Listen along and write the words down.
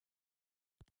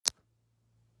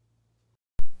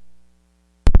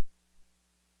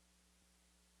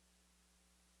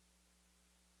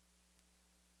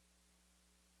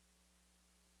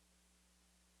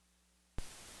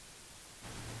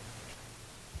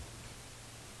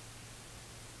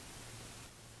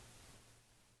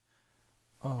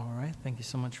Thank you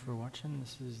so much for watching.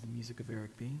 This is the music of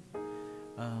Erik B.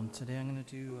 Today I'm going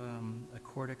to do a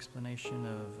chord explanation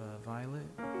of Violet.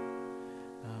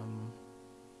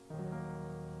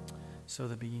 So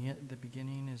the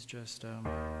beginning is just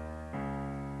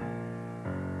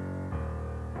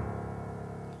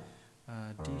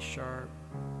D sharp,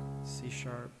 C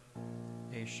sharp,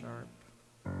 A sharp,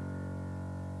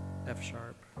 F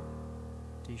sharp,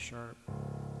 D sharp,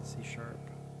 C sharp.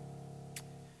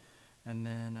 And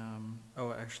then,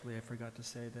 oh, actually, I forgot to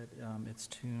say that it's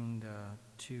tuned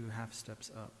 2 half steps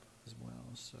up as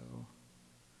well. So,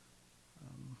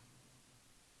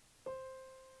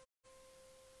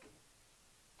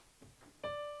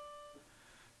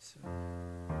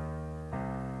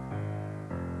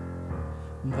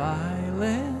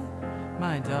 Violet,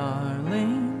 my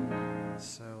darling.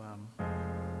 So,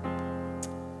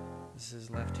 this is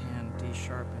left hand D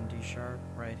sharp and D sharp,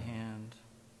 right hand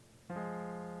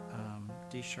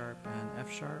D sharp and F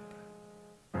sharp,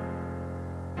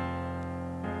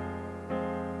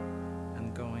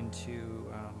 and going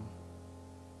to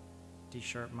D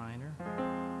sharp minor,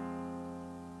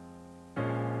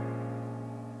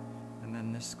 and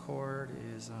then this chord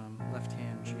is left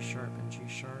hand G sharp and G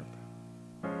sharp,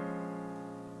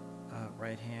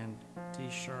 right hand D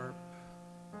sharp,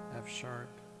 F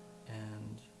sharp,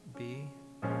 and B,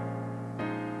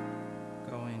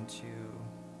 going to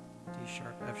D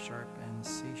sharp, F sharp, and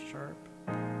C sharp.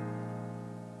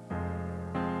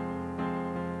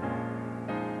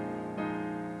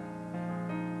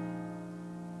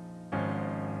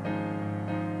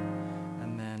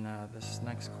 And then this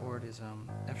next chord is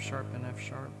F sharp and F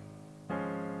sharp.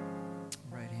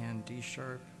 Right hand D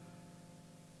sharp,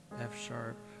 F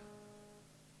sharp,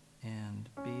 and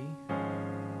B.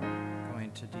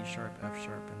 Going to D sharp, F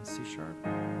sharp, and C sharp.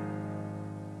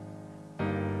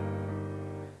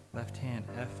 Left hand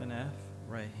F and F,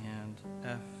 right hand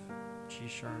F, G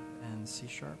sharp, and C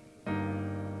sharp.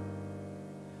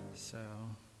 So,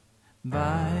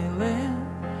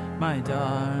 Violet, my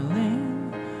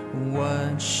darling,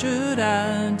 what should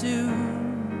I do?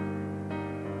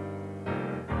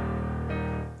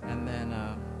 And then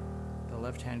the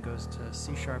left hand goes to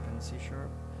C sharp and C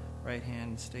sharp. Right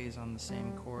hand stays on the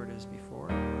same chord as before.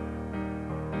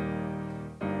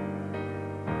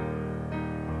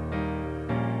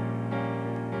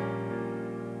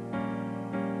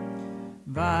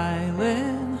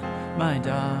 Violet, my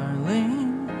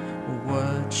darling,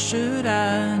 what should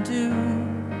I do?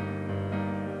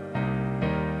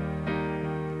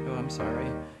 Oh, I'm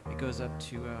sorry. It goes up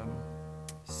to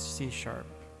C sharp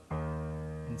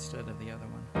instead of the other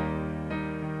one.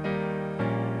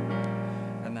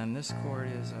 And then this chord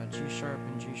is G sharp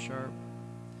and G sharp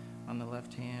on the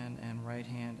left hand, and right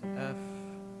hand F,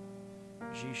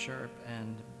 G sharp,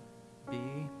 and B.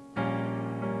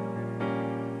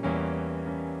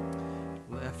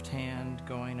 Left hand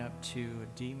going up to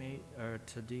D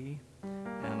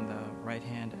and the right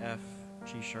hand F,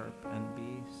 G sharp, and B,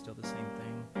 still the same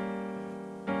thing.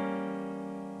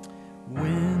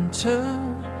 Winter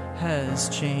has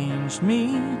changed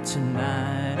me,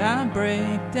 tonight I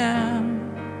break down.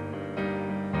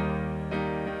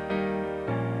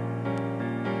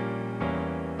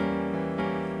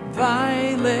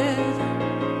 Violet.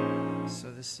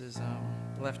 So this is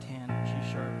left hand G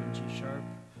sharp and G sharp.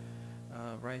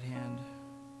 Right hand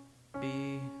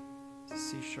B,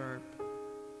 C sharp,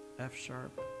 F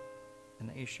sharp,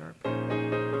 and A sharp.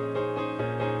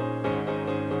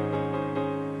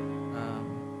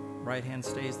 Right hand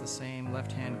stays the same,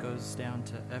 left hand goes down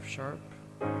to F sharp.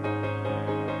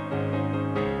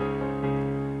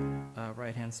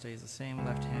 Right hand stays the same,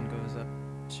 left hand goes up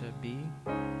to B.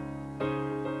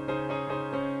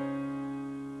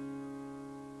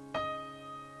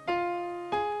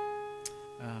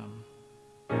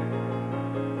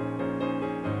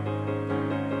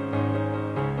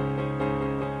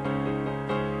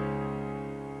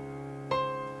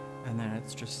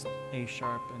 It's just A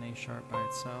sharp and A sharp by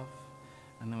itself,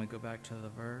 and then we go back to the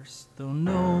verse. Though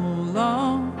no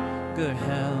longer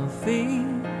healthy,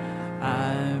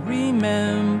 I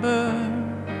remember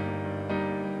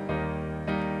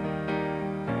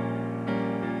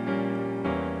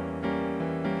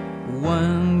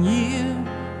one year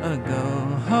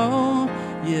ago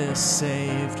you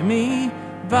saved me,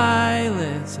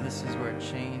 Violet. So this is where it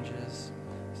changes.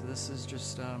 So this is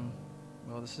just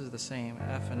well, this is the same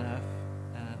F and F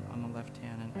on the left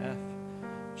hand, and F,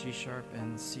 G sharp,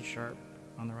 and C sharp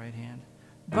on the right hand.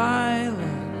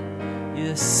 Violet,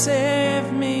 you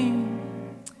saved me.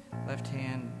 Left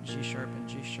hand G sharp and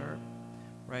G sharp.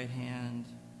 Right hand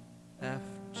F,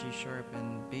 G sharp,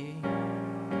 and B.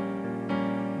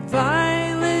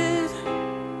 Violet,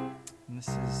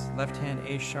 this is left hand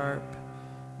A sharp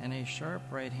and A sharp,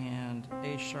 right hand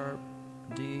A sharp,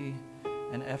 D,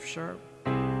 and F sharp.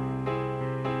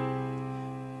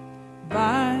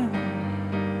 Violin,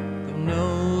 though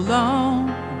no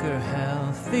longer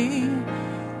healthy,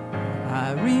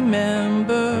 I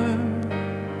remember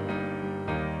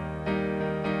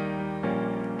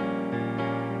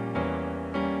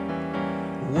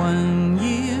one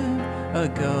year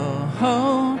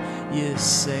ago, you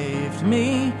saved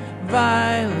me,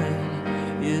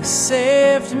 violin, you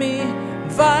saved me,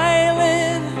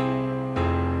 violin.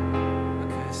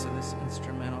 Okay, so this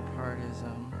instrumental part is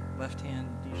left hand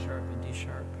D sharp and D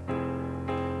sharp,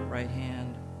 right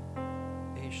hand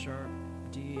A sharp,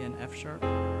 D, and F sharp.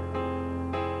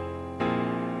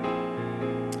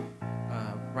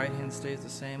 Right hand stays the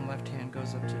same, left hand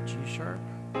goes up to G sharp.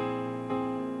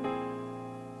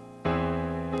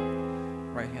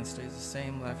 Right hand stays the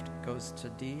same, left goes to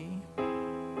D. Let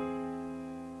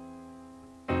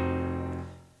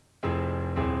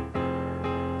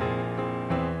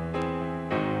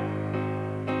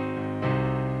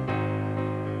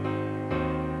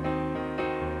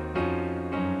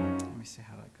me see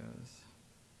how that goes.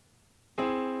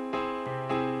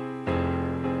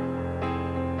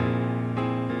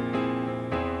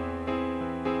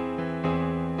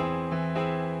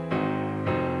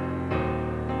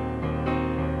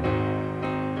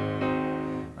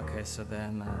 So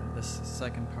then this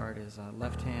second part is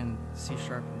left hand C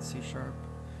sharp and C sharp,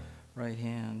 right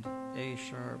hand A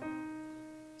sharp,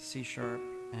 C sharp,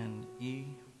 and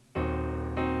E.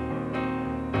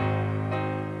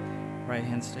 Right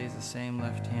hand stays the same,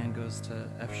 left hand goes to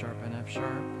F sharp and F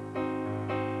sharp.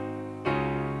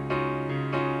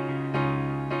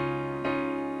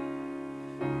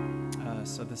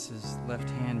 So this is left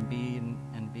hand B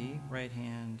and B, right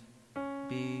hand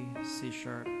B, C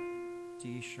sharp,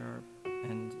 D sharp,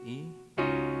 and E,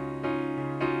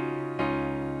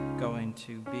 going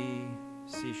to B,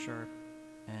 C sharp,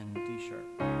 and D sharp.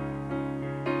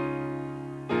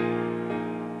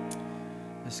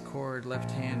 This chord,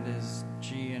 left hand is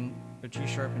G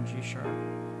sharp and G sharp,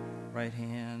 right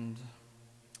hand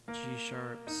G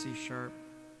sharp, C sharp,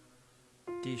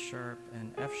 D sharp,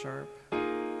 and F sharp.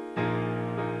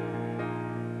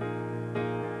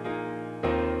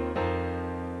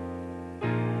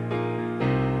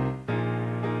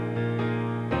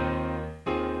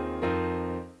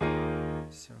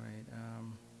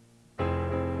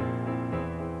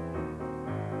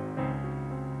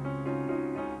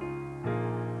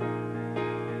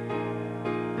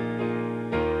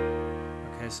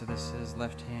 So this is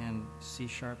left hand C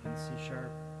sharp and C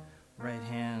sharp, right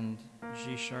hand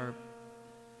G sharp,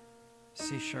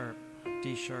 C sharp,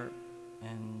 D sharp,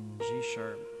 and G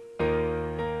sharp.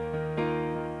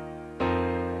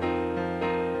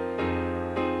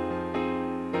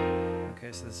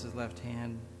 Okay, so this is left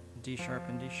hand D sharp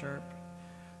and D sharp,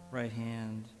 right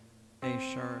hand A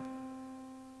sharp,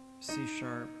 C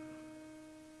sharp,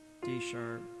 D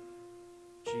sharp,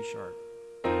 G sharp.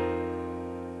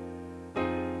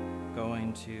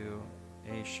 Going to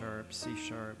A sharp, C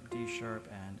sharp, D sharp,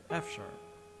 and F sharp.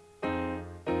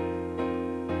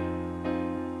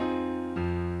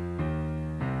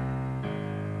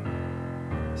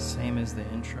 Same as the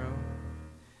intro.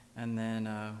 And then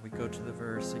we go to the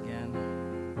verse again.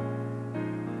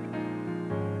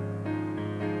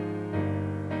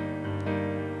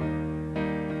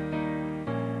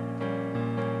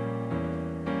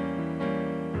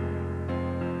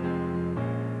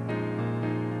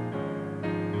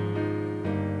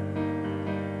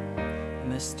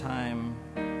 This time,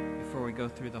 before we go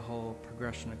through the whole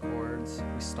progression of chords,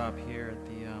 we stop here at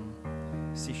the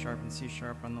C sharp and C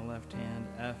sharp on the left hand,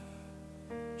 F,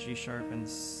 G sharp and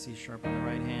C sharp on the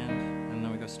right hand, and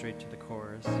then we go straight to the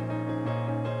chorus.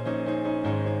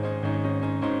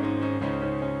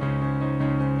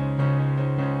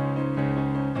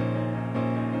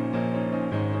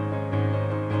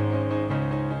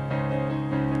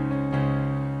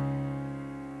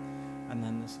 And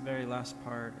then this very last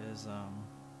part is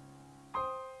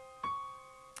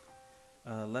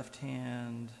left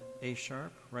hand A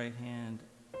sharp, right hand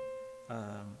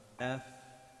F,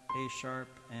 A sharp,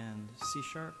 and C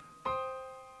sharp,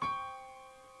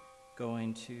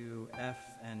 going to F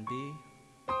and B,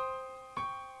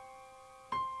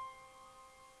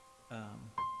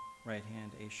 right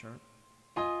hand A sharp,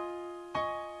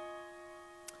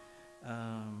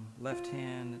 left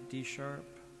hand D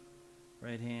sharp,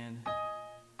 right hand,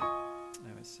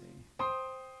 let me see.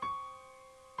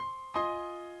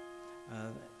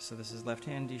 So this is left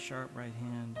hand D sharp, right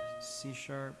hand C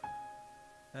sharp,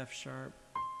 F sharp,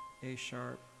 A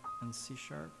sharp, and C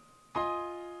sharp.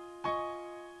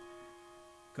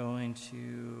 going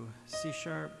to C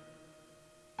sharp,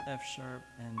 F sharp,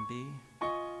 and B.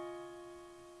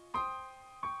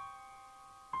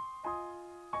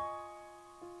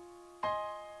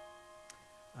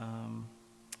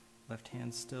 Left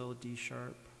hand still D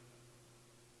sharp,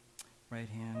 right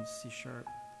hand C sharp,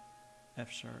 F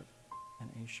sharp, and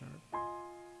A sharp.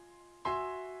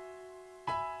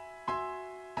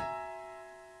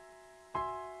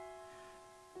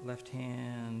 Left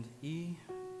hand E,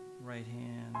 right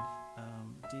hand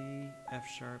D, F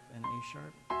sharp, and A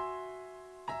sharp.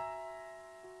 I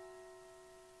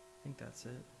think that's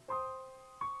it.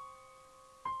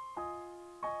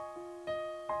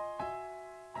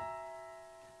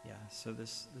 Yeah, so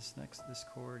this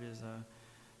chord is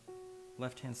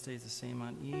left hand stays the same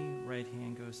on E, right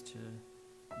hand goes to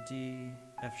D,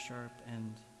 F sharp,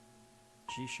 and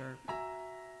G sharp.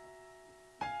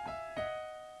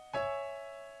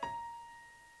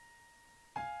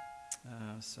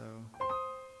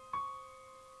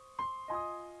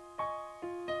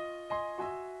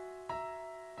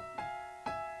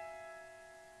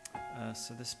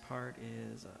 So this part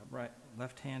is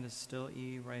left hand is still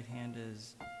E, right hand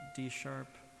is D sharp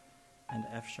and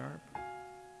F sharp.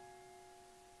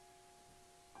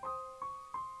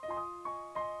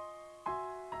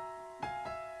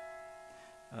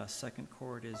 Second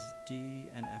chord is D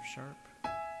and F sharp.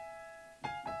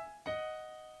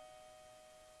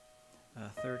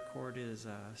 Third chord is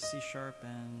C sharp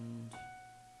and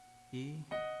E.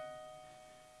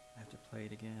 I have to play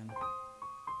it again.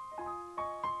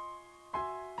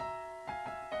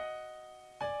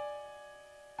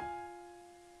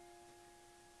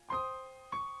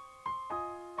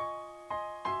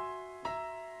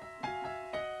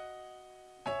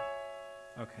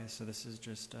 Okay, so this is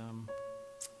just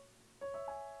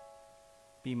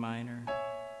B minor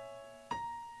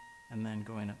and then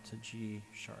going up to G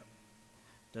sharp.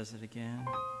 Does it again.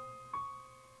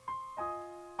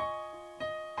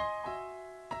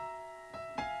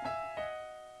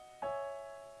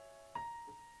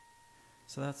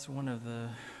 So that's one of the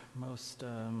most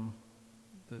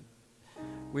the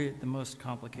most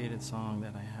complicated song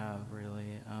that I have,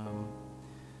 really.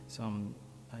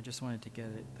 I just wanted to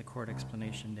get the chord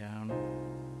explanation down.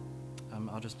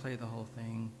 I'll just play the whole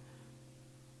thing.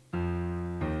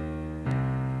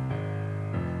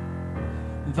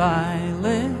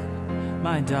 Violet,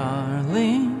 my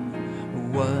darling,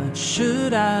 what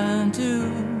should I do?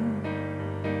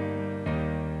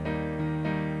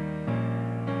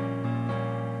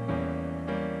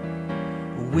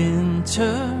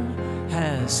 Winter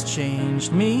has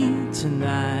changed me.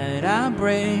 Tonight I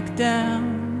break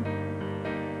down.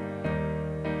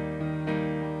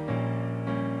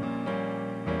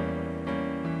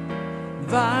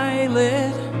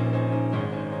 Violet,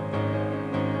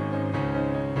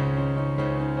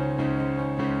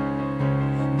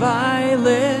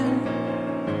 Violet,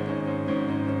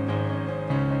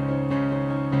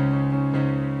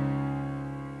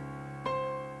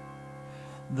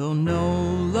 though no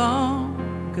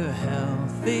longer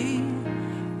healthy,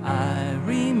 I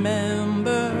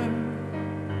remember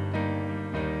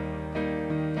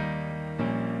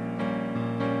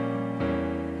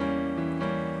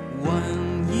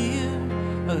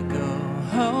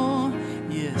ago,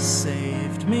 you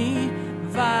saved me,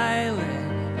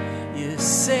 Violet, you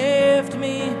saved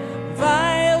me,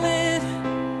 Violet.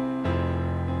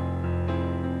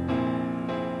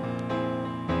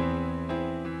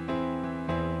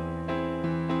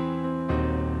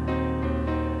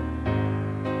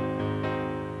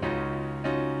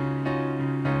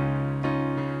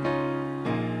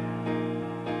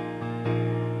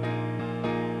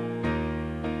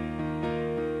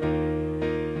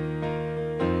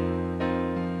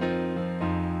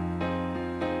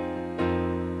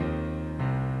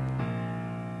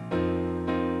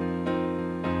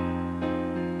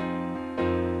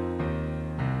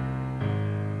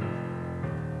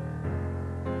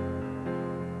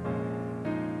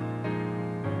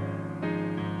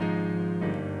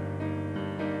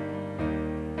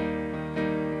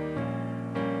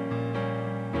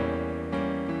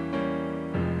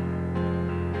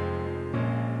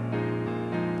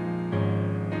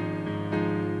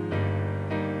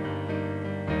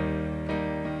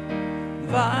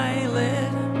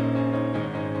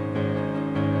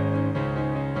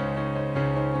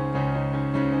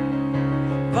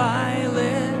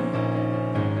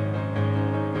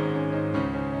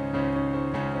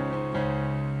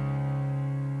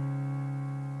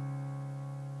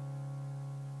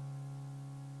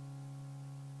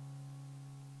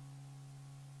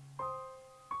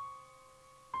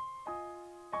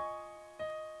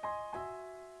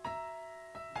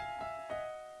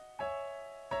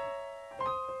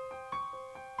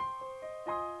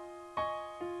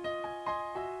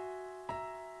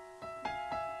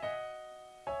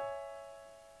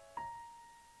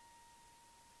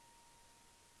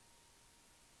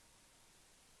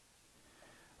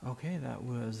 Okay, that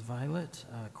was Violet,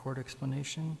 chord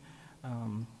explanation,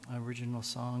 original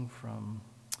song from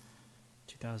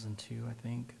 2002, I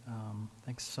think.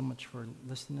 Thanks so much for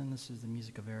listening. This is the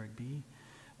music of Erik B.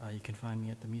 You can find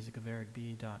me at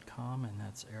themusicoferickb.com, and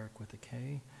that's Erik with a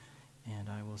K. And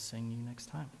I will sing you next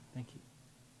time. Thank you.